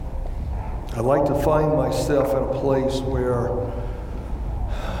I like to find myself in a place where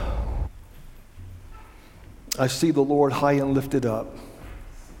I see the Lord high and lifted up.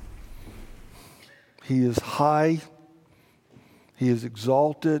 He is high. He is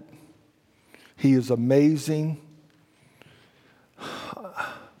exalted. He is amazing.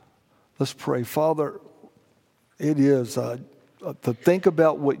 Let's pray. Father, it is to think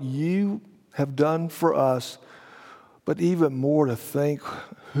about what you have done for us, but even more to think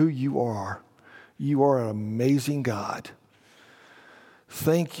who you are. You are an amazing God.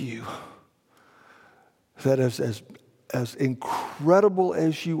 Thank you that as incredible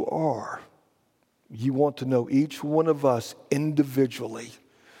as you are, you want to know each one of us individually,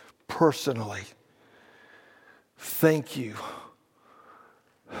 personally. Thank you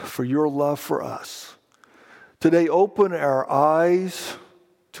for your love for us. Today, open our eyes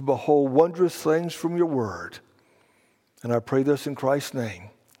to behold wondrous things from your word. And I pray this in Christ's name.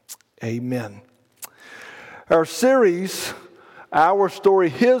 Amen. Our series, Our Story,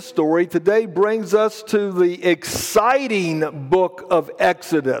 His Story, today brings us to the exciting book of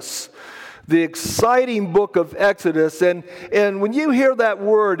Exodus. The exciting book of Exodus. And when you hear that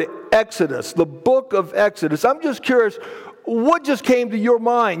word Exodus, the book of Exodus, I'm just curious, what just came to your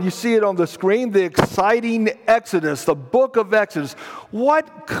mind? You see it on the screen, the exciting Exodus, the book of Exodus.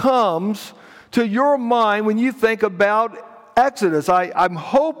 What comes to your mind when you think about Exodus? I'm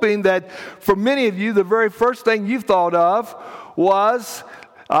hoping that for many of you, the very first thing you thought of was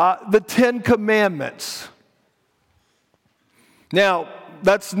the Ten Commandments. Now,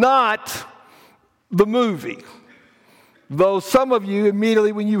 that's not the movie. Though some of you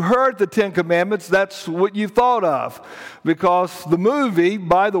immediately, when you heard the Ten Commandments, that's what you thought of. Because the movie,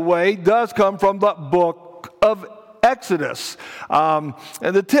 by the way, does come from the book of Exodus. And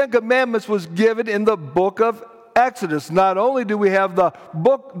the Ten Commandments was given in the book of Exodus. Not only do we have the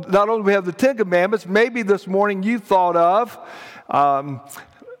book, not only do we have the Ten Commandments, maybe this morning you thought of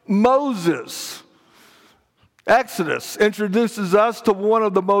Moses. Exodus introduces us to one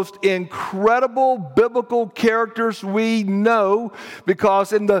of the most incredible biblical characters we know,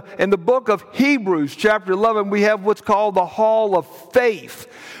 because in the book of Hebrews, chapter 11, we have what's called the Hall of Faith.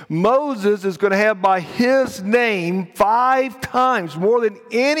 Moses is going to have by his name 5 times more than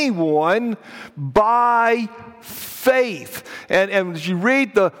anyone by faith. And as you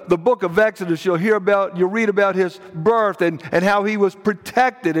read the book of Exodus, you'll read about his birth and how he was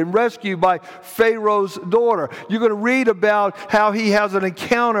protected and rescued by Pharaoh's daughter. You're going to read about how he has an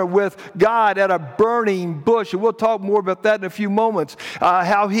encounter with God at a burning bush. And we'll talk more about that in a few moments.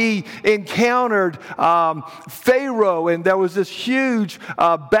 How he encountered Pharaoh, and there was this huge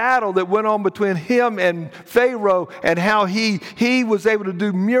battle that went on between him and Pharaoh, and how he was able to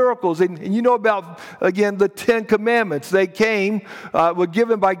do miracles. And you know about, again, the Ten Commandments. They were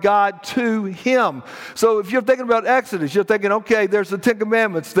given by God to him. So if you're thinking about Exodus, you're thinking, okay, there's the Ten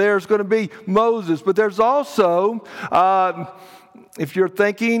Commandments. There's going to be Moses. But there's also, if you're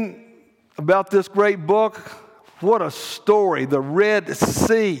thinking about this great book, what a story, the Red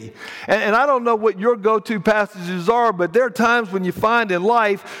Sea. And I don't know what your go-to passages are, but there are times when you find in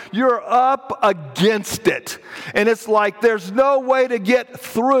life you're up against it. And it's like there's no way to get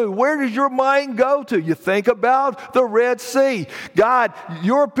through. Where does your mind go to? You think about the Red Sea. God,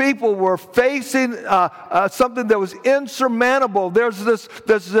 your people were facing something that was insurmountable. There's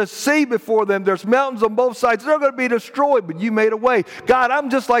this sea before them. There's mountains on both sides. They're going to be destroyed, but you made a way. God,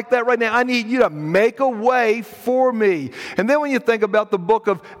 I'm just like that right now. I need you to make a way for me. And then when you think about the book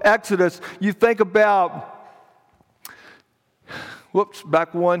of Exodus, you think about,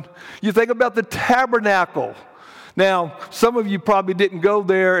 you think about the tabernacle. Now, some of you probably didn't go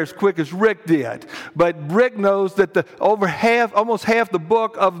there as quick as Rick did, but Rick knows that almost half the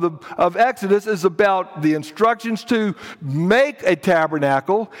book of Exodus is about the instructions to make a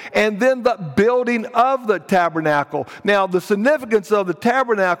tabernacle and then the building of the tabernacle. Now, the significance of the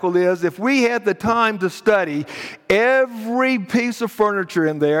tabernacle is, if we had the time to study every piece of furniture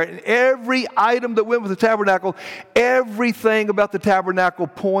in there and every item that went with the tabernacle, everything about the tabernacle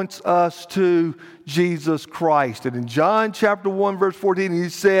points us to Jesus Christ. And in John chapter 1, verse 14, he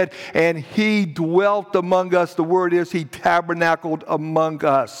said, and he dwelt among us. The word is, he tabernacled among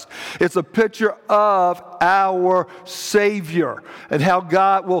us. It's a picture of our Savior and how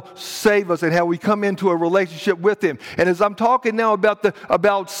God will save us and how we come into a relationship with him. And as I'm talking now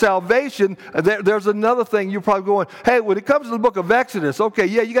about salvation, there's another thing you're probably going, hey, when it comes to the book of Exodus, okay,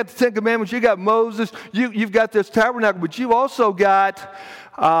 yeah, you got the Ten Commandments, you got Moses, you've got this tabernacle, but you also got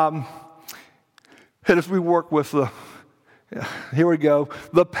and as we work with here we go,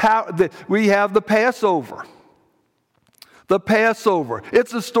 we have the Passover. the Passover.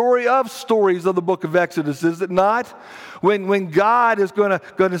 It's the story of stories of the book of Exodus, is it not? When God is going to,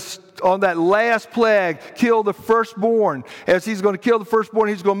 on that last plague, kill the firstborn. As he's going to kill the firstborn,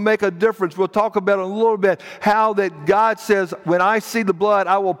 he's going to make a difference. We'll talk about it in a little bit, how that God says, when I see the blood,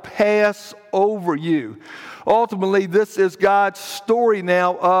 I will pass over you. Ultimately, this is God's story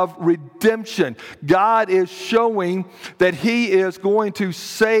now of redemption. God is showing that he is going to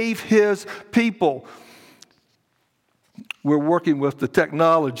save his people. We're working with the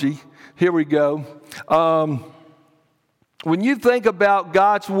technology. Here we go. When you think about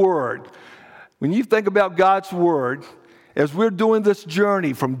God's Word, as we're doing this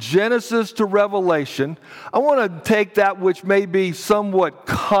journey from Genesis to Revelation, I want to take that which may be somewhat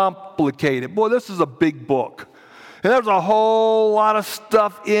complicated. Boy, this is a big book. And there's a whole lot of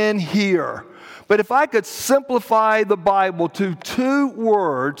stuff in here. But if I could simplify the Bible to 2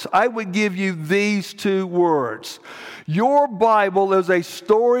 words, I would give you these 2 words. Your Bible is a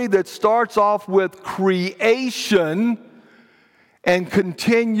story that starts off with creation and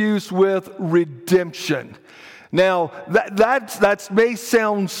continues with redemption. Now, that may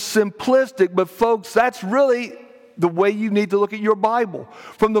sound simplistic, but folks, that's really the way you need to look at your Bible.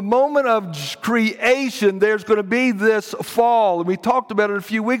 From the moment of creation, there's going to be this fall. And we talked about it a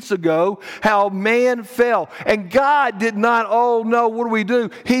few weeks ago, how man fell. And God did not, oh no, what do we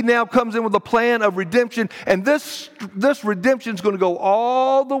do? He now comes in with a plan of redemption. And this redemption is going to go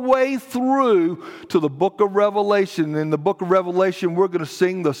all the way through to the book of Revelation. In the book of Revelation, we're going to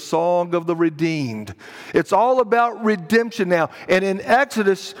sing the song of the redeemed. It's all about redemption now. And in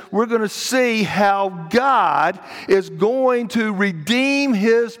Exodus, we're going to see how God is going to redeem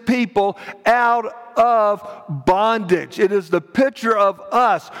his people out of bondage. It is the picture of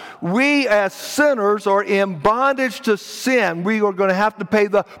us. We as sinners are in bondage to sin. We are going to have to pay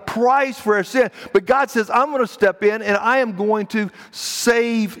the price for our sin. But God says, I'm going to step in and I am going to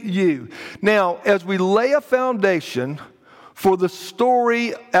save you. Now, as we lay a foundation for the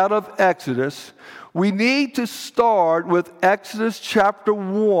story out of Exodus, we need to start with Exodus chapter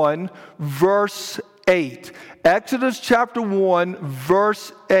 1, verse 8. Exodus chapter 1,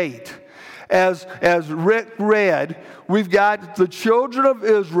 verse 8. As Rick read, we've got the children of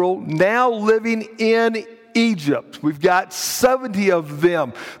Israel now living in Egypt. We've got 70 of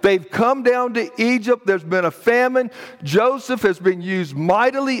them. They've come down to Egypt. There's been a famine. Joseph has been used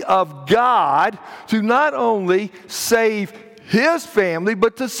mightily of God to not only save his family,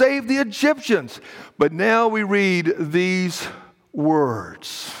 but to save the Egyptians. But now we read these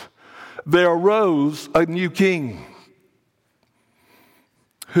words. There arose a new king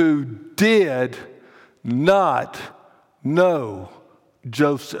who did not know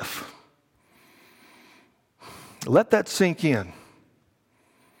Joseph. Let that sink in.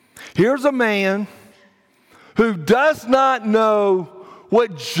 Here's a man who does not know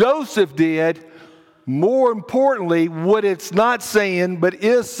what Joseph did. More importantly, what it's not saying, but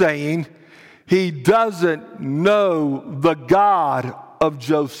is saying, he doesn't know the God of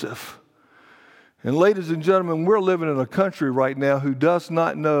Joseph. And ladies and gentlemen, we're living in a country right now who does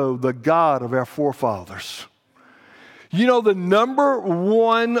not know the God of our forefathers. You know, the number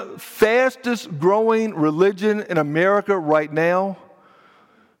 1 fastest growing religion in America right now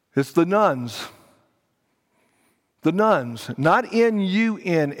is the nuns. The nuns, not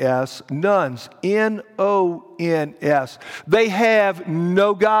N-U-N-S, nuns, N-O-N-S. They have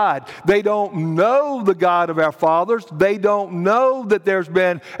no God. They don't know the God of our fathers. They don't know that there's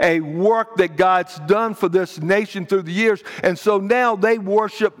been a work that God's done for this nation through the years. And so now they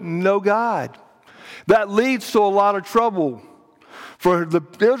worship no God. That leads to a lot of trouble. For the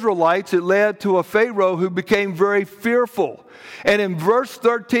Israelites, it led to a Pharaoh who became very fearful. And in verse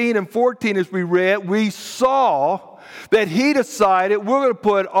 13 and 14, as we read, we saw that he decided we're going to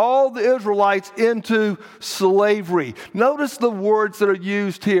put all the Israelites into slavery. Notice the words that are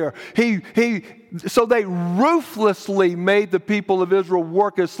used here. So they ruthlessly made the people of Israel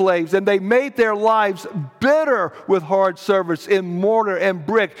work as slaves, and they made their lives bitter with hard service in mortar and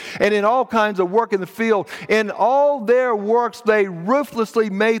brick and in all kinds of work in the field. In all their works, they ruthlessly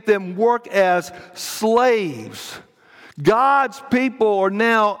made them work as slaves. God's people are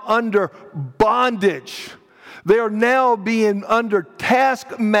now under bondage. They are now being under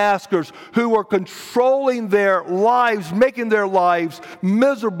taskmasters who are controlling their lives, making their lives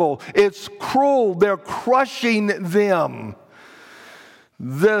miserable. It's cruel. They're crushing them.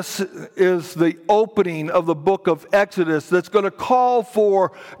 This is the opening of the book of Exodus that's going to call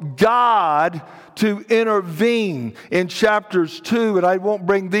for God to intervene in chapters 2. And I won't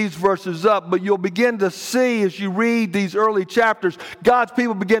bring these verses up, but you'll begin to see as you read these early chapters, God's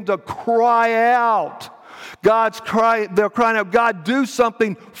people begin to cry out They're crying out, God, do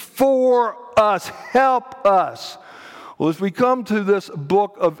something for us. Help us. Well, as we come to this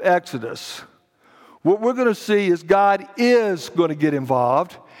book of Exodus, what we're going to see is God is going to get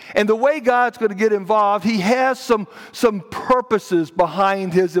involved. And the way God's going to get involved, He has some purposes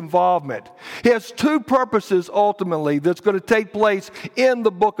behind His involvement. He has two purposes ultimately that's going to take place in the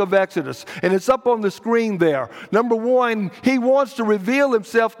book of Exodus. And it's up on the screen there. Number one, He wants to reveal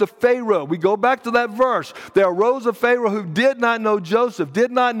Himself to Pharaoh. We go back to that verse. There arose a Pharaoh who did not know Joseph,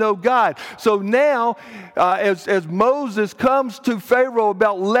 did not know God. So now, as Moses comes to Pharaoh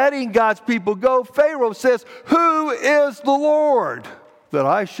about letting God's people go, Pharaoh says, "Who is the Lord, that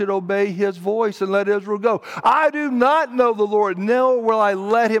I should obey His voice and let Israel go? I do not know the Lord, nor will I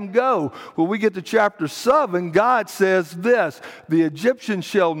let him go." When we get to chapter 7, God says this, "The Egyptians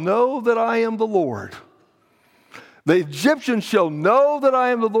shall know that I am the Lord. The Egyptians shall know that I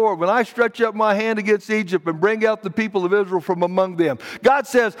am the Lord when I stretch out my hand against Egypt and bring out the people of Israel from among them." God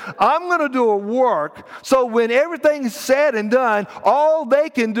says, I'm going to do a work so when everything's said and done, all they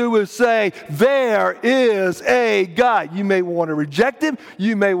can do is say, there is a God. You may want to reject Him.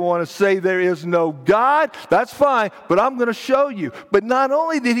 You may want to say there is no God. That's fine, but I'm going to show you. But not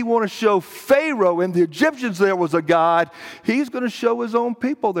only did He want to show Pharaoh and the Egyptians there was a God, He's going to show His own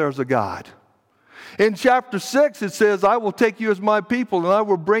people there's a God. In chapter 6, it says, I will take you as my people, and I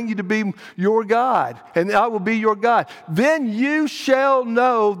will bring you to be your God, and I will be your God. Then you shall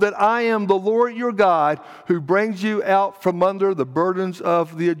know that I am the Lord your God, who brings you out from under the burdens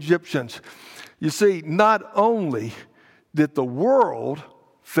of the Egyptians. You see, not only did the world,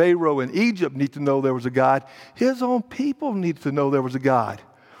 Pharaoh and Egypt, need to know there was a God, His own people needed to know there was a God.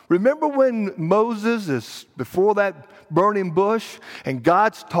 Remember when Moses is before that burning bush and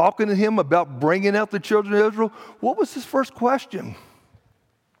God's talking to him about bringing out the children of Israel? What was his first question?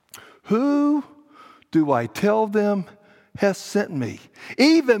 Who do I tell them has sent me?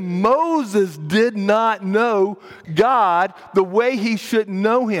 Even Moses did not know God the way he should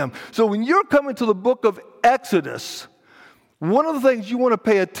know Him. So when you're coming to the book of Exodus, one of the things you want to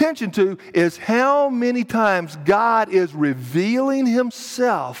pay attention to is how many times God is revealing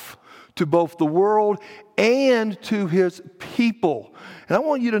Himself to both the world and to His people. And I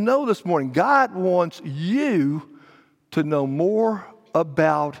want you to know this morning, God wants you to know more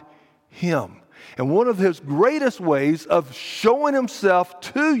about Him. And one of His greatest ways of showing Himself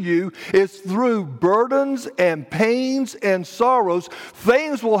to you is through burdens and pains and sorrows.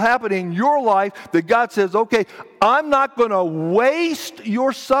 Things will happen in your life that God says, okay, I'm not going to waste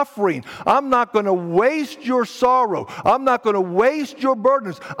your suffering. I'm not going to waste your sorrow. I'm not going to waste your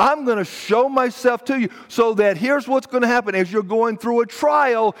burdens. I'm going to show myself to you so that here's what's going to happen. As you're going through a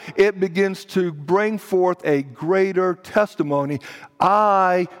trial, it begins to bring forth a greater testimony.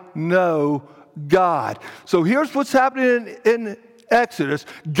 I know God. So here's what's happening in Exodus.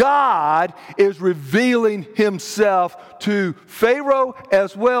 God is revealing Himself to Pharaoh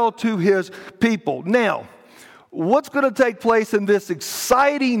as well to his people. Now, what's going to take place in this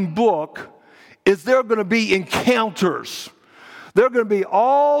exciting book is there are going to be encounters. There are going to be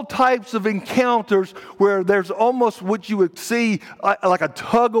all types of encounters where there's almost what you would see like a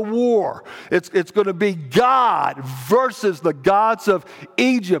tug of war. It's going to be God versus the gods of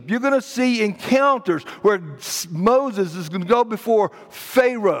Egypt. You're going to see encounters where Moses is going to go before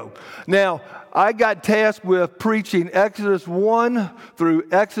Pharaoh. Now, I got tasked with preaching Exodus 1 through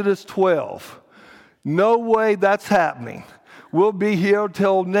Exodus 12. No way that's happening. We'll be here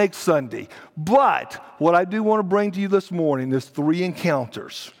till next Sunday. But what I do want to bring to you this morning is 3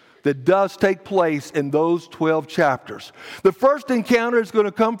 encounters that does take place in those 12 chapters. The first encounter is going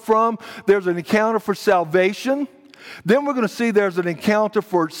to come from, there's an encounter for salvation. Then we're going to see there's an encounter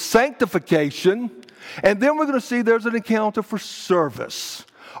for sanctification. And then we're going to see there's an encounter for service.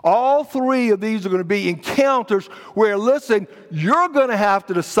 All 3 of these are going to be encounters where, listen, you're going to have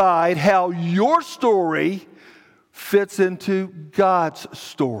to decide how your story fits into God's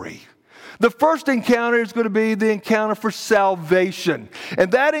story. The first encounter is going to be the encounter for salvation.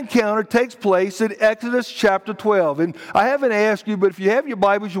 And that encounter takes place in Exodus chapter 12. And I haven't asked you, but if you have your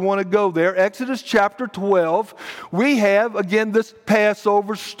Bibles, you want to go there. Exodus chapter 12, we have, again, this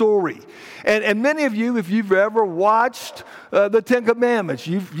Passover story. And many of you, if you've ever watched the Ten Commandments,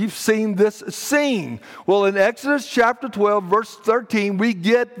 you've seen this scene. Well, in Exodus chapter 12, verse 13, we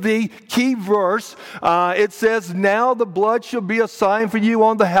get the key verse. It says, "Now the blood shall be a sign for you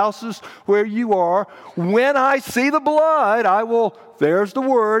on the houses where you are. When I see the blood, I will," there's the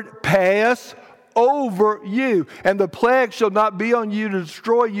word, "pass over you, and the plague shall not be on you to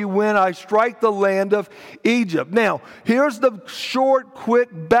destroy you when I strike the land of Egypt." Now, here's the short, quick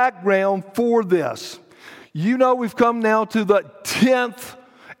background for this. You know we've come now to the 10th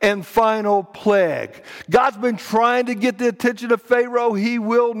and final plague. God's been trying to get the attention of Pharaoh. He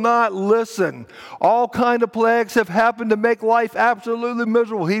will not listen. All kind of plagues have happened to make life absolutely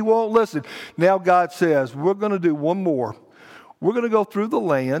miserable. He won't listen. Now God says, we're going to do one more. We're going to go through the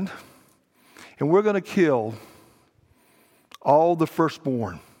land and we're going to kill all the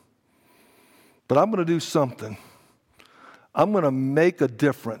firstborn. But I'm going to do something. I'm going to make a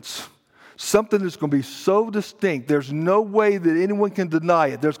difference. Something that's going to be so distinct, there's no way that anyone can deny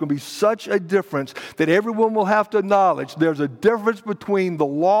it. There's going to be such a difference that everyone will have to acknowledge there's a difference between the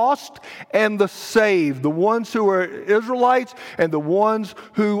lost and the saved, the ones who are Israelites and the ones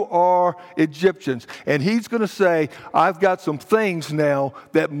who are Egyptians. And he's going to say, I've got some things now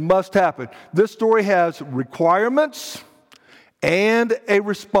that must happen. This story has requirements and a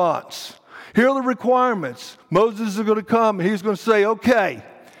response. Here are the requirements. Moses is going to come and he's going to say, okay,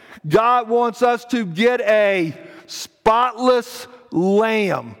 God wants us to get a spotless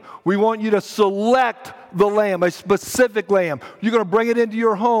lamb. We want you to select the lamb, a specific lamb. You're going to bring it into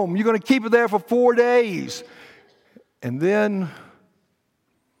your home. You're going to keep it there for 4 days. And then,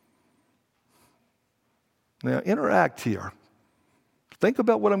 now interact here. Think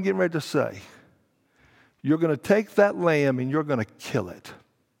about what I'm getting ready to say. You're going to take that lamb and you're going to kill it.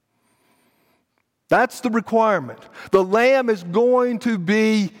 That's the requirement. The lamb is going to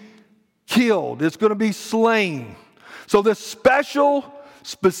be killed. It's going to be slain. So this special,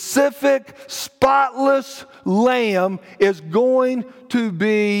 specific, spotless lamb is going to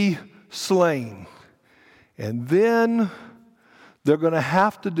be slain. And then they're going to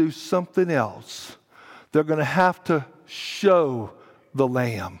have to do something else. They're going to have to show the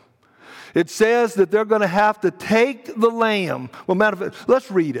lamb. It says that they're going to have to take the lamb. Well, matter of fact,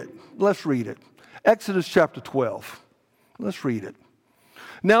 let's read it. Let's read it. Exodus chapter 12. Let's read it.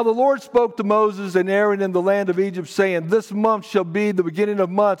 Now the Lord spoke to Moses and Aaron in the land of Egypt, saying, this month shall be the beginning of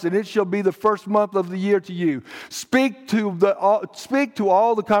months, and it shall be the first month of the year to you. Speak to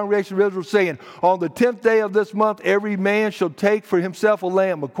all the congregation of Israel, saying, on the 10th day of this month, every man shall take for himself a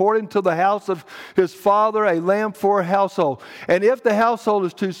lamb, according to the house of his father, a lamb for a household. And if the household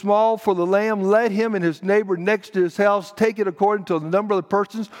is too small for the lamb, let him and his neighbor next to his house take it according to the number of the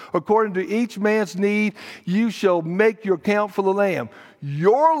persons, according to each man's need. You shall make your count for the lamb.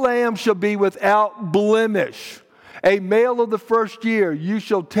 Your lamb shall be without blemish, a male of the first year. You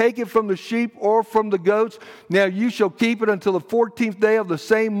shall take it from the sheep or from the goats. Now you shall keep it until the 14th day of the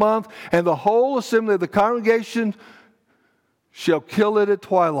same month, and the whole assembly of the congregation shall kill it at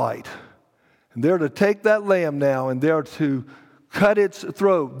twilight. And they're to take that lamb now, and they're to cut its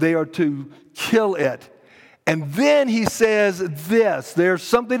throat. They are to kill it. And then he says this, there's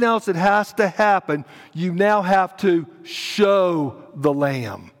something else that has to happen. You now have to show the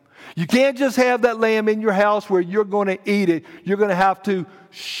lamb. You can't just have that lamb in your house where you're going to eat it. You're going to have to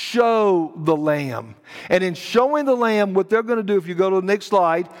show the lamb. And in showing the lamb, what they're going to do, if you go to the next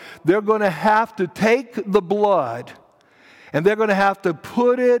slide, they're going to have to take the blood and they're going to have to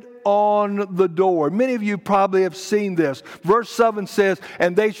put it on the door. Many of you probably have seen this. Verse 7 says,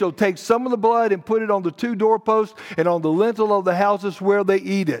 and they shall take some of the blood and put it on the 2 doorposts and on the lintel of the houses where they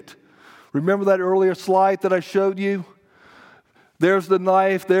eat it. Remember that earlier slide that I showed you? There's the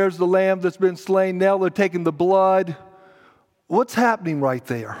knife, there's the lamb that's been slain. Now they're taking the blood. What's happening right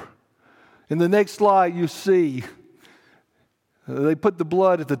there? In the next slide you see they put the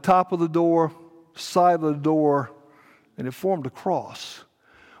blood at the top of the door, side of the door, and it formed a cross.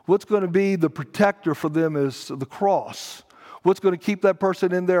 What's going to be the protector for them is the cross. What's going to keep that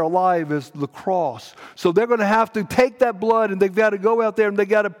person in there alive is the cross. So they're going to have to take that blood and they've got to go out there and they've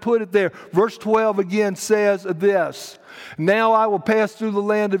got to put it there. Verse 12 again says this, now I will pass through the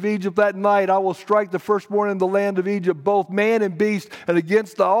land of Egypt that night. I will strike the firstborn in the land of Egypt, both man and beast, and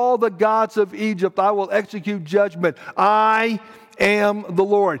against all the gods of Egypt I will execute judgment. I am the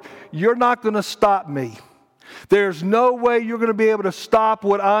Lord. You're not going to stop me. There's no way you're going to be able to stop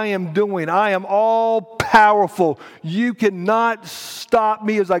what I am doing. I am all powerful. You cannot stop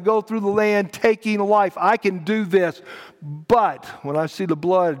me as I go through the land taking life. I can do this. But when I see the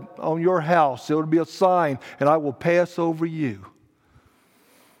blood on your house, it will be a sign, and I will pass over you.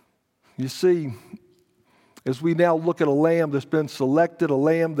 You see, as we now look at a lamb that's been selected, a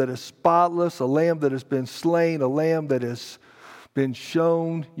lamb that is spotless, a lamb that has been slain, a lamb that has been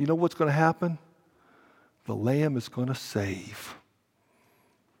shown, you know what's going to happen? The lamb is going to save.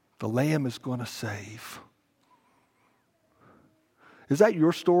 The lamb is going to save. Is that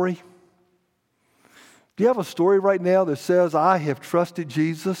your story? Do you have a story right now that says, I have trusted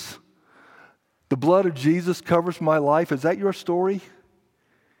Jesus? The blood of Jesus covers my life. Is that your story?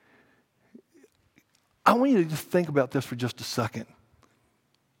 I want you to just think about this for just a second.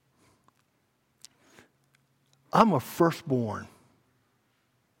 I'm a firstborn.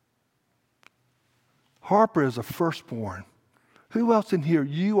 Harper is a firstborn. Who else in here?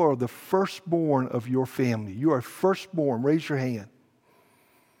 You are the firstborn of your family. You are firstborn. Raise your hand.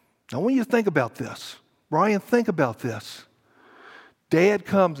 I want you to think about this. Brian, think about this. Dad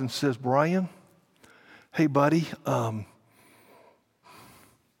comes and says, Brian, hey, buddy,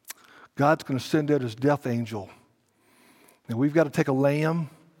 God's going to send out his death angel. And we've got to take a lamb,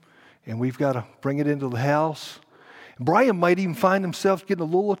 and we've got to bring it into the house. And Brian might even find himself getting a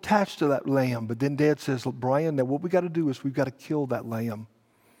little attached to that lamb. But then Dad says, look, Brian, now what we got to do is we've got to kill that lamb.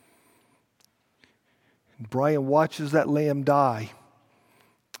 And Brian watches that lamb die.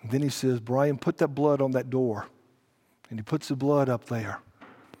 And then he says, Brian, put that blood on that door. And he puts the blood up there.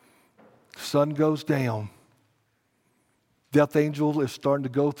 Sun goes down. Death angel is starting to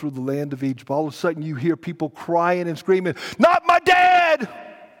go through the land of Egypt. All of a sudden you hear people crying and screaming, not my dad!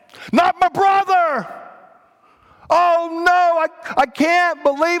 Not my brother! Oh no, I can't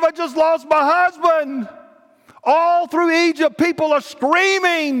believe I just lost my husband. All through Egypt, people are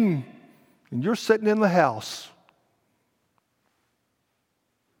screaming. And you're sitting in the house.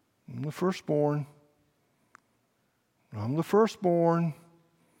 I'm the firstborn. I'm the firstborn.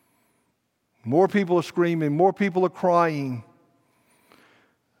 More people are screaming. More people are crying.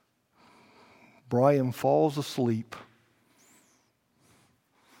 Brian falls asleep.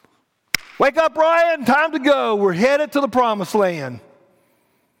 Wake up, Brian. Time to go. We're headed to the promised land.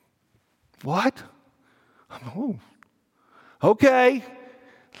 What? Oh. Okay.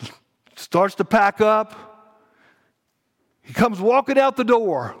 Starts to pack up. He comes walking out the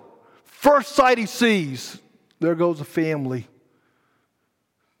door. First sight he sees, there goes a family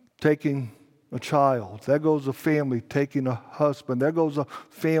taking a child. There goes a family taking a husband. There goes a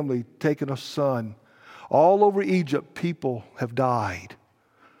family taking a son. All over Egypt, people have died.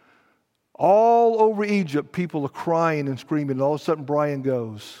 All over Egypt, people are crying and screaming. And all of a sudden, Brian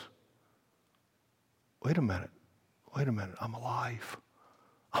goes, wait a minute, I'm alive.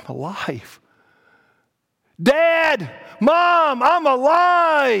 I'm alive. Dad, Mom, I'm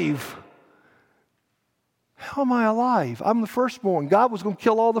alive. How am I alive? I'm the firstborn. God was going to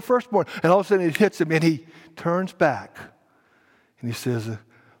kill all the firstborn. And all of a sudden it hits him and he turns back. And he says,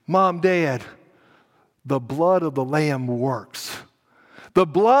 Mom, Dad, the blood of the Lamb works. The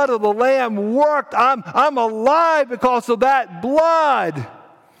blood of the Lamb worked. I'm alive because of that blood.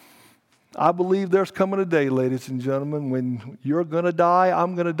 I believe there's coming a day, ladies and gentlemen, when you're going to die,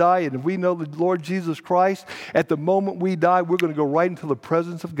 I'm going to die. And if we know the Lord Jesus Christ, at the moment we die, we're going to go right into the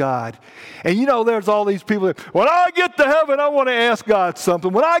presence of God. And you know, there's all these people that, when I get to heaven, I want to ask God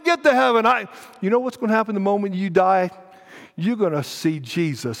something. When I get to heaven, you know what's going to happen the moment you die? You're going to see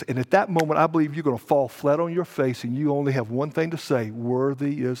Jesus. And at that moment, I believe you're going to fall flat on your face and you only have one thing to say,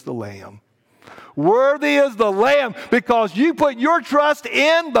 worthy is the Lamb. Worthy is the Lamb, because you put your trust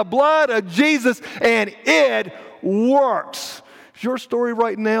in the blood of Jesus and it works. Is your story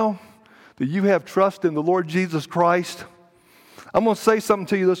right now that you have trust in the Lord Jesus Christ? I'm going to say something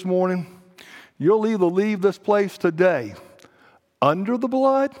to you this morning. You'll either leave this place today under the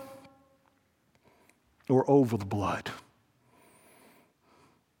blood or over the blood.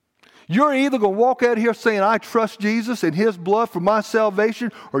 You're either going to walk out here saying, I trust Jesus and his blood for my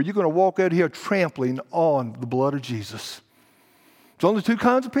salvation, or you're going to walk out here trampling on the blood of Jesus. There's only two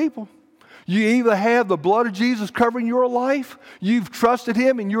kinds of people. You either have the blood of Jesus covering your life, you've trusted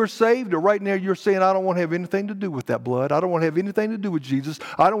him and you're saved, or right now you're saying, I don't want to have anything to do with that blood. I don't want to have anything to do with Jesus.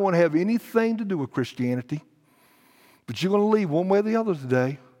 I don't want to have anything to do with Christianity. But you're going to leave one way or the other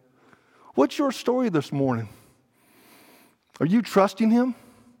today. What's your story this morning? Are you trusting him?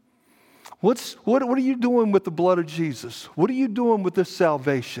 What are you doing with the blood of Jesus? What are you doing with this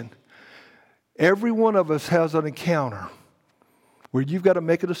salvation? Every one of us has an encounter where you've got to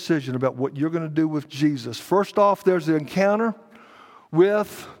make a decision about what you're going to do with Jesus. First off, there's the encounter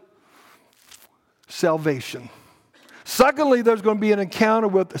with salvation. Secondly, there's going to be an encounter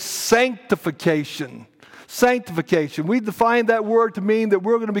with sanctification. Sanctification. We define that word to mean that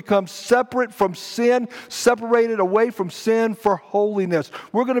we're going to become separate from sin, separated away from sin for holiness.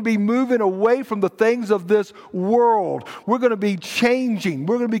 We're going to be moving away from the things of this world. We're going to be changing.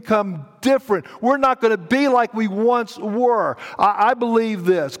 We're going to become different. We're not going to be like we once were. I believe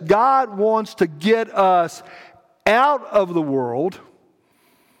this. God wants to get us out of the world,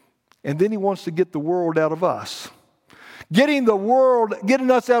 and then he wants to get the world out of us. Getting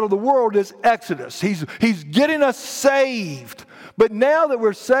us out of the world is Exodus. He's getting us saved. But now that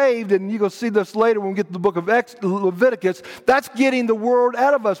we're saved, and you're going to see this later when we get to the book of Leviticus, that's getting the world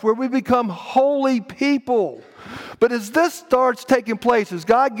out of us, where we become holy people. But as this starts taking place, as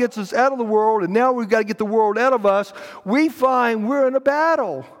God gets us out of the world, and now we've got to get the world out of us, we find we're in a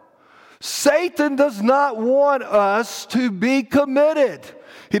battle. Satan does not want us to be committed.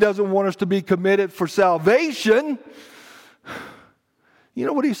 He doesn't want us to be committed for salvation. You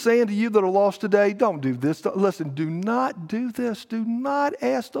know what he's saying to you that are lost today? Don't do this. Listen, do not do this. Do not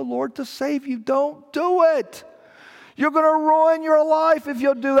ask the Lord to save you. Don't do it. You're going to ruin your life if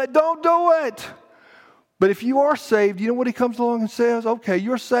you'll do that. Don't do it. But if you are saved, you know what he comes along and says? Okay,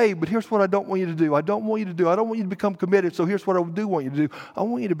 you're saved, but here's what I don't want you to do. I don't want you to become committed, so here's what I do want you to do. I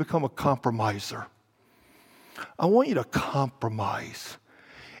want you to become a compromiser. I want you to compromise.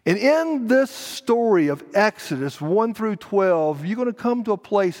 And in this story of Exodus 1 through 12, you're going to come to a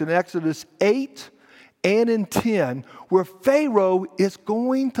place in Exodus 8 and in 10 where Pharaoh is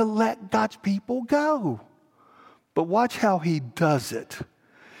going to let God's people go. But watch how he does it.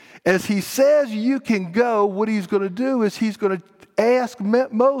 As he says you can go, what he's going to do is he's going to ask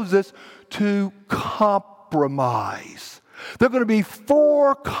Moses to compromise. There are going to be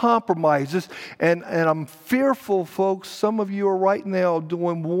 4 compromises, and I'm fearful, folks, some of you are right now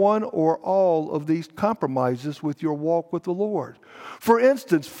doing one or all of these compromises with your walk with the Lord. For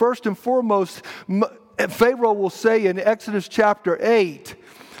instance, first and foremost, Pharaoh will say in Exodus chapter 8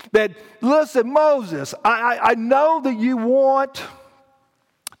 that, listen, Moses, I know that you want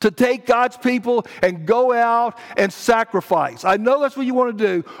to take God's people and go out and sacrifice. I know that's what you want to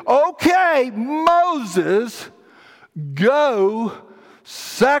do. Okay, Moses, go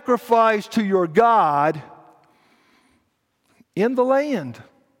sacrifice to your God in the land.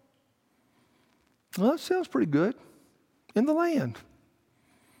 Well, that sounds pretty good. In the land.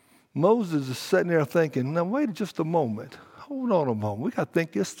 Moses is sitting there thinking, now wait just a moment. Hold on a moment. We got to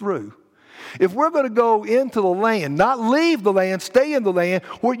think this through. If we're going to go into the land, not leave the land, stay in the land,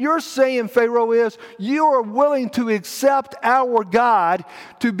 what you're saying, Pharaoh, is you are willing to accept our God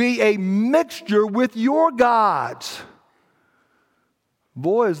to be a mixture with your gods.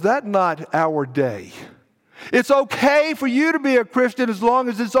 Boy, is that not our day. It's okay for you to be a Christian as long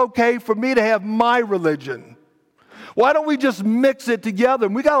as it's okay for me to have my religion. Why don't we just mix it together?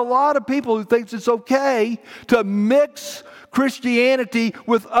 And we got a lot of people who think it's okay to mix Christianity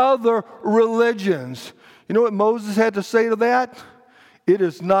with other religions. You know what Moses had to say to that? It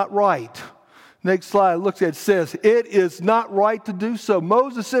is not right. Next slide looks at it, says, it is not right to do so.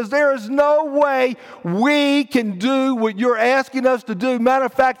 Moses says, there is no way we can do what you're asking us to do. Matter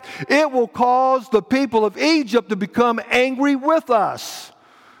of fact, it will cause the people of Egypt to become angry with us.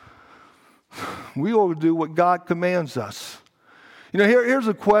 We ought to do what God commands us. You know, here's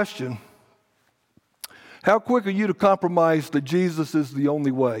a question. How quick are you to compromise that Jesus is the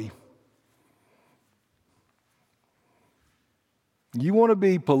only way? You want to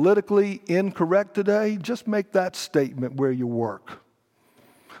be politically incorrect today? Just make that statement where you work.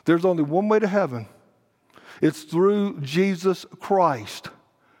 There's only one way to heaven. It's through Jesus Christ.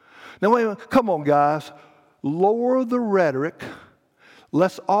 Now, wait a minute. Come on, guys. Lower the rhetoric.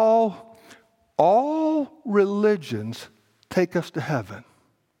 Let's all religions take us to heaven.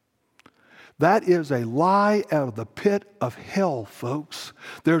 That is a lie out of the pit of hell, folks.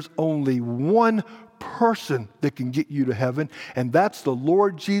 There's only one person that can get you to heaven, and that's the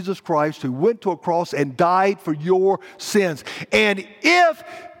Lord Jesus Christ, who went to a cross and died for your sins. And if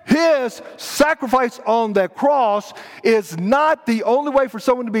his sacrifice on that cross is not the only way for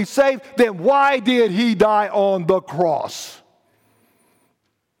someone to be saved, then why did he die on the cross?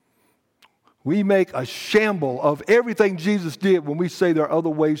 We make a shamble of everything Jesus did when we say there are other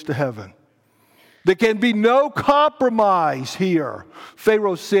ways to heaven. There can be no compromise here.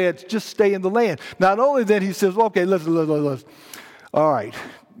 Pharaoh said, just stay in the land. Not only that, he says, okay, listen. All right,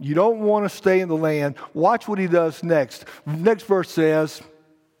 you don't want to stay in the land. Watch what he does next. Next verse says,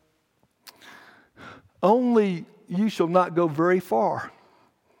 only you shall not go very far.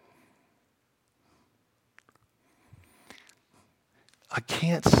 I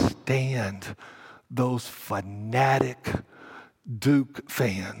can't stand those fanatic Duke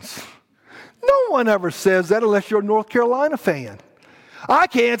fans. No one ever says that unless you're a North Carolina fan. I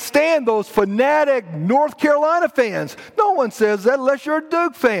can't stand those fanatic North Carolina fans. No one says that unless you're a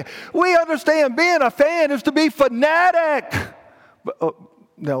Duke fan. We understand being a fan is to be fanatic. But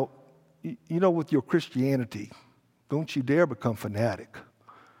now, you know, with your Christianity, don't you dare become fanatic.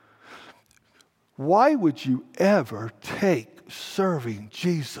 Why would you ever take serving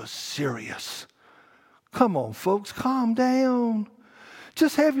Jesus serious? Come on, folks, calm down.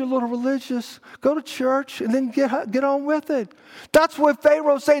 Just have your little religious, go to church, and then get on with it. That's what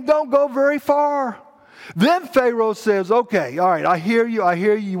Pharaoh's saying. Don't go very far. Then Pharaoh says, okay, all right, I hear you,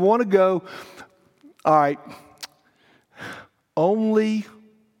 you want to go. All right, only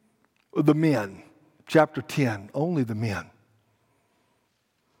the men. Chapter 10, only the men.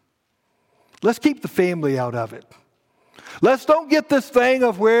 Let's keep the family out of it. Let's don't get this thing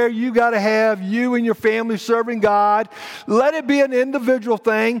of where you got to have you and your family serving God. Let it be an individual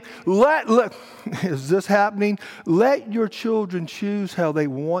thing. Is this happening? Let your children choose how they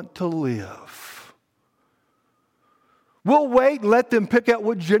want to live. We'll wait and let them pick out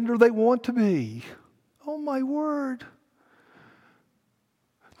what gender they want to be. Oh, my word.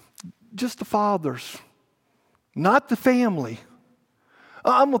 Just the fathers, not the family.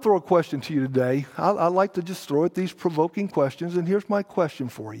 I'm going to throw a question to you today. I like to just throw at these provoking questions, and here's my question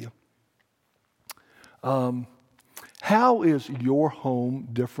for you. How is your home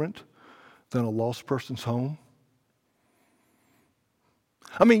different than a lost person's home?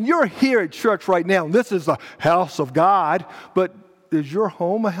 I mean, you're here at church right now, and this is the house of God, but is your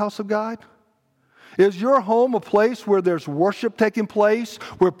home a house of God? Is your home a place where there's worship taking place,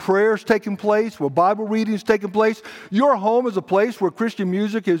 where prayers taking place, where Bible readings taking place? Your home is a place where Christian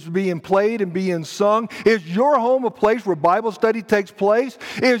music is being played and being sung. Is your home a place where Bible study takes place?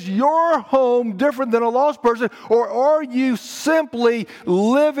 Is your home different than a lost person, or are you simply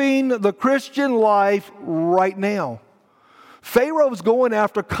living the Christian life right now? Pharaoh's going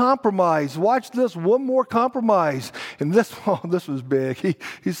after compromise. Watch this, one more compromise. And this was big.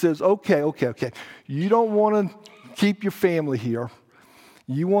 He says, okay. You don't want to keep your family here.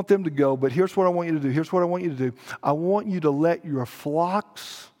 You want them to go, but here's what I want you to do. I want you to let your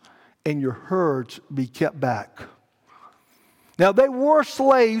flocks and your herds be kept back. Now, they were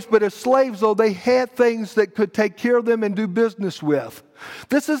slaves, but as slaves, though, they had things that could take care of them and do business with.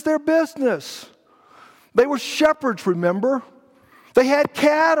 This is their business. They were shepherds, remember? They had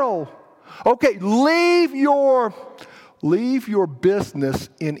cattle. Okay, leave your business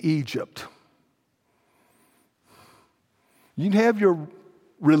in Egypt. You can have your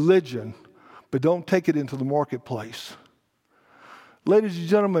religion, but don't take it into the marketplace. Ladies and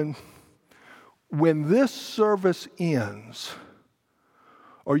gentlemen, when this service ends,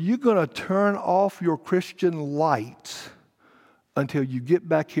 are you going to turn off your Christian lights until you get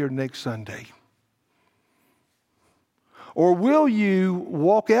back here next Sunday? Or will you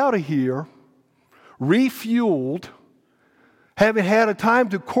walk out of here refueled, having had a time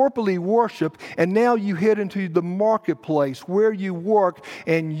to corporately worship, and now you head into the marketplace where you work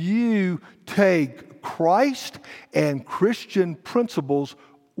and you take Christ and Christian principles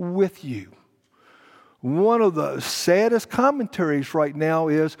with you? One of the saddest commentaries right now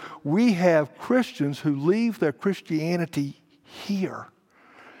is we have Christians who leave their Christianity here.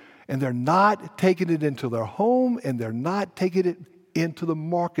 And they're not taking it into their home, and they're not taking it into the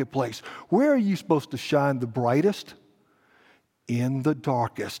marketplace. Where are you supposed to shine the brightest? In the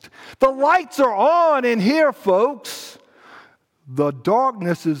darkest. The lights are on in here, folks. The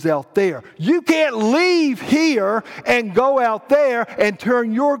darkness is out there. You can't leave here and go out there and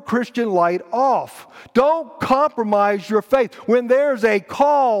turn your Christian light off. Don't compromise your faith. When there's a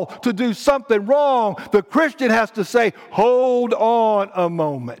call to do something wrong, the Christian has to say, hold on a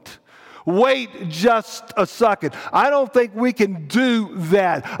moment. Wait just a second. I don't think we can do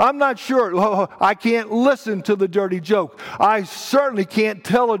that. I'm not sure. I can't listen to the dirty joke. I certainly can't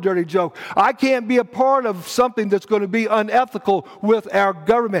tell a dirty joke. I can't be a part of something that's going to be unethical with our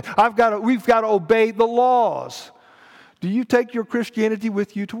government. We've got to obey the laws. Do you take your Christianity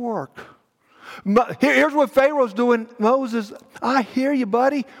with you to work? Here's what Pharaoh's doing. Moses, I hear you,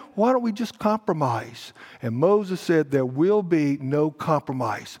 buddy. Why don't we just compromise? And Moses said there will be no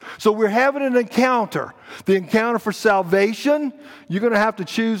compromise. So we're having an encounter. The encounter for salvation, you're going to have to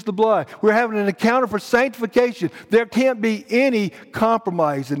choose the blood. We're having an encounter for sanctification. There can't be any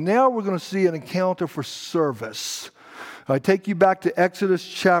compromise. And now we're going to see an encounter for service. I take you back to Exodus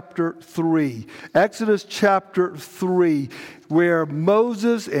chapter 3. Exodus chapter 3, where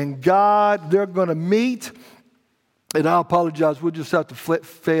Moses and God, they're going to meet. And I apologize, we'll just have to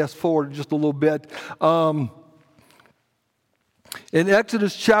fast forward just a little bit. In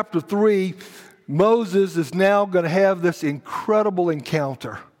Exodus chapter 3, Moses is now going to have this incredible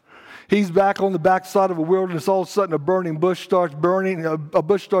encounter. He's back on the backside of a wilderness. All of a sudden, a burning bush starts burning. A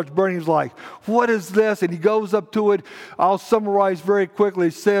bush starts burning. He's like, what is this? And he goes up to it. I'll summarize very quickly.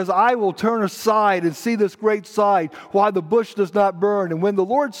 It says, I will turn aside and see this great sight, why the bush does not burn. And when the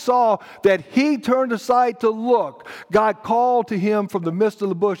Lord saw that he turned aside to look, God called to him from the midst of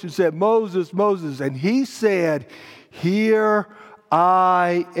the bush and said, Moses, Moses. And he said, here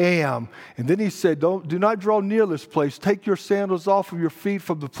I am. And then he said, do not draw near this place. Take your sandals off of your feet,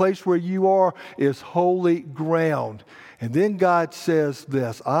 from the place where you are is holy ground. And then God says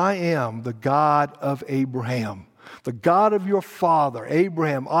this, I am the God of Abraham, the God of your father,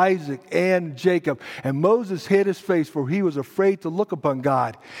 Abraham, Isaac, and Jacob. And Moses hid his face, for he was afraid to look upon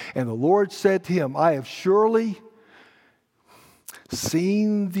God. And the Lord said to him, I have surely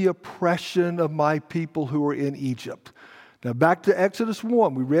seen the oppression of my people who are in Egypt. Now back to Exodus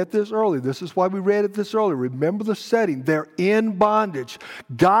 1. We read this earlier. This is why we read it this earlier. Remember the setting. They're in bondage.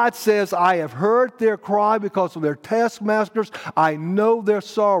 God says, I have heard their cry because of their taskmasters. I know their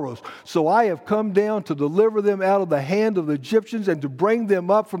sorrows. So I have come down to deliver them out of the hand of the Egyptians and to bring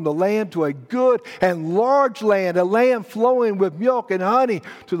them up from the land to a good and large land, a land flowing with milk and honey,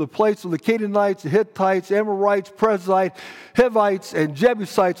 to the place of the Canaanites, the Hittites, Amorites, Perizzites, Hivites, and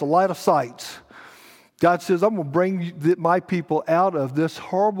Jebusites, a light of sights. God says, I'm going to bring my people out of this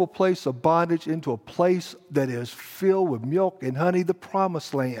horrible place of bondage into a place that is filled with milk and honey, the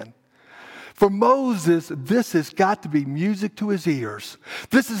promised land. For Moses, this has got to be music to his ears.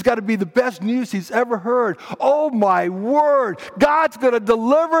 This has got to be the best news he's ever heard. Oh my word, God's going to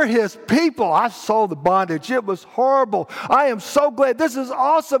deliver his people. I saw the bondage. It was horrible. I am so glad. This is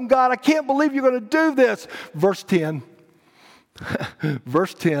awesome, God. I can't believe you're going to do this. Verse 10.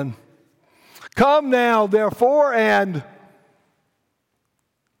 Verse 10. Come now, therefore, and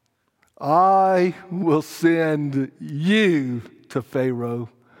I will send you to Pharaoh,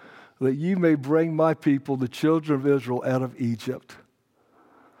 that you may bring my people, the children of Israel, out of Egypt.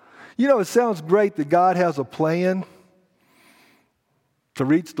 You know, it sounds great that God has a plan to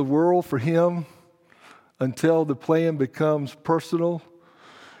reach the world for him until the plan becomes personal.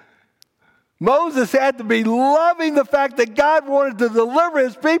 Moses had to be loving the fact that God wanted to deliver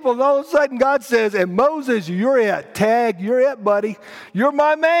his people, and all of a sudden God says, and Moses, you're it. Tag, you're it, buddy. You're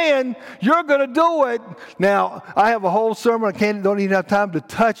my man. You're going to do it. Now, I have a whole sermon. Don't even have time to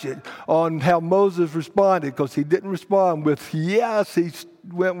touch it on how Moses responded, because he didn't respond with yes. He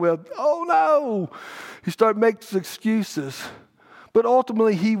went with, oh no. He started making excuses. But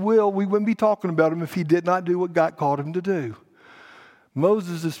ultimately he will. We wouldn't be talking about him if he did not do what God called him to do.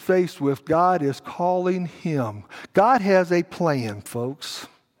 Moses is faced with God is calling him. God has a plan, folks.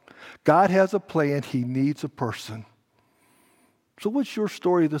 God has a plan. He needs a person. So what's your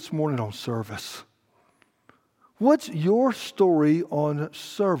story this morning on service? What's your story on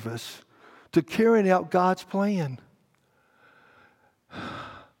service to carrying out God's plan?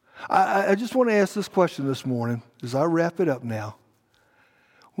 I just want to ask this question this morning as I wrap it up now.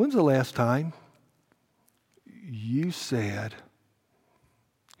 When's the last time you said,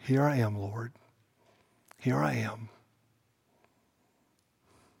 here I am, Lord. Here I am.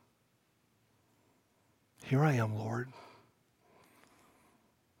 Here I am, Lord.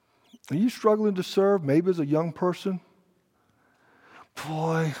 Are you struggling to serve, maybe as a young person?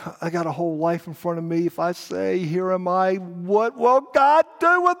 Boy, I got a whole life in front of me. If I say, here am I, what will God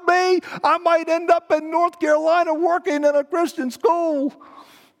do with me? I might end up in North Carolina working in a Christian school.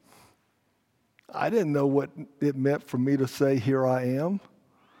 I didn't know what it meant for me to say, here I am.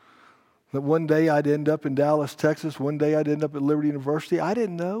 That one day I'd end up in Dallas, Texas. One day I'd end up at Liberty University. I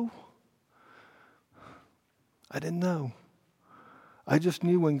didn't know. I didn't know. I just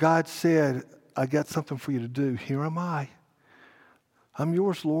knew when God said, I got something for you to do. Here am I. I'm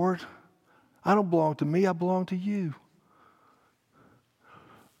yours, Lord. I don't belong to me. I belong to you.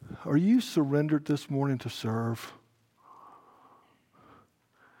 Are you surrendered this morning to serve?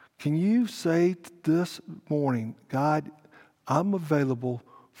 Can you say this morning, God, I'm available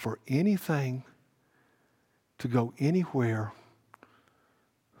for anything, to go anywhere,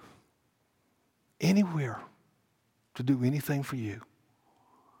 to do anything for you.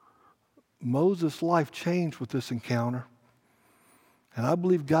 Moses' life changed with this encounter. And I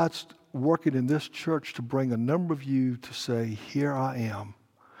believe God's working in this church to bring a number of you to say, here I am.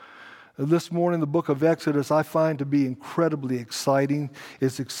 This morning, the book of Exodus I find to be incredibly exciting.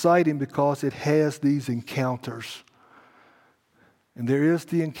 It's exciting because it has these encounters. And there is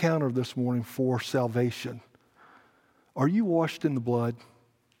the encounter this morning for salvation. Are you washed in the blood?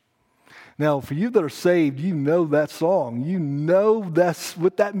 Now, for you that are saved, you know that song. You know that's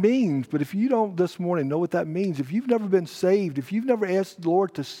what that means. But if you don't this morning know what that means, if you've never been saved, if you've never asked the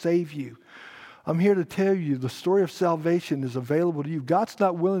Lord to save you, I'm here to tell you the story of salvation is available to you. God's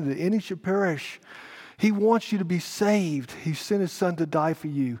not willing that any should perish. He wants you to be saved. He sent his son to die for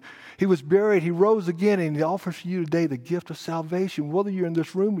you. He was buried. He rose again, and he offers you today the gift of salvation. Whether you're in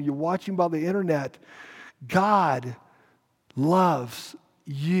this room or you're watching by the internet, God loves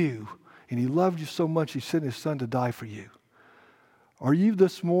you. And he loved you so much, he sent his son to die for you. Are you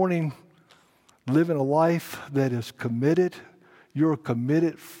this morning living a life that is committed? You're a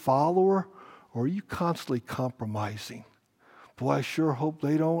committed follower? Or are you constantly compromising? Boy, I sure hope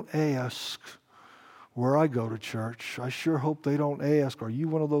they don't ask where I go to church. I sure hope they don't ask, are you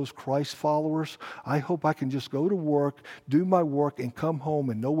one of those Christ followers? I hope I can just go to work, do my work, and come home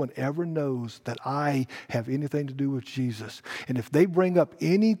and no one ever knows that I have anything to do with Jesus. And if they bring up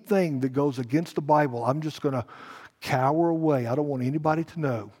anything that goes against the Bible, I'm just going to cower away. I don't want anybody to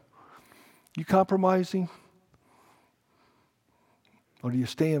know. You compromising? Or do you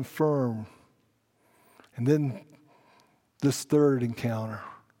stand firm? And then this third encounter.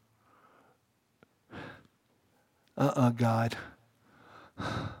 God,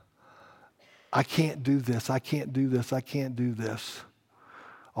 I can't do this. I can't do this. I can't do this.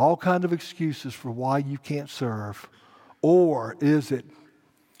 All kind of excuses for why you can't serve. Or is it,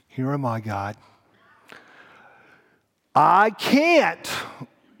 here am I, God. I can't,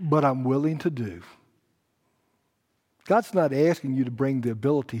 but I'm willing to do. God's not asking you to bring the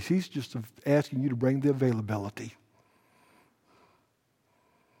abilities. He's just asking you to bring the availability.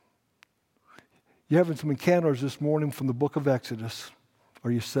 You're having some encounters this morning from the book of Exodus.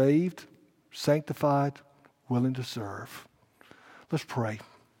 Are you saved, sanctified, willing to serve? Let's pray.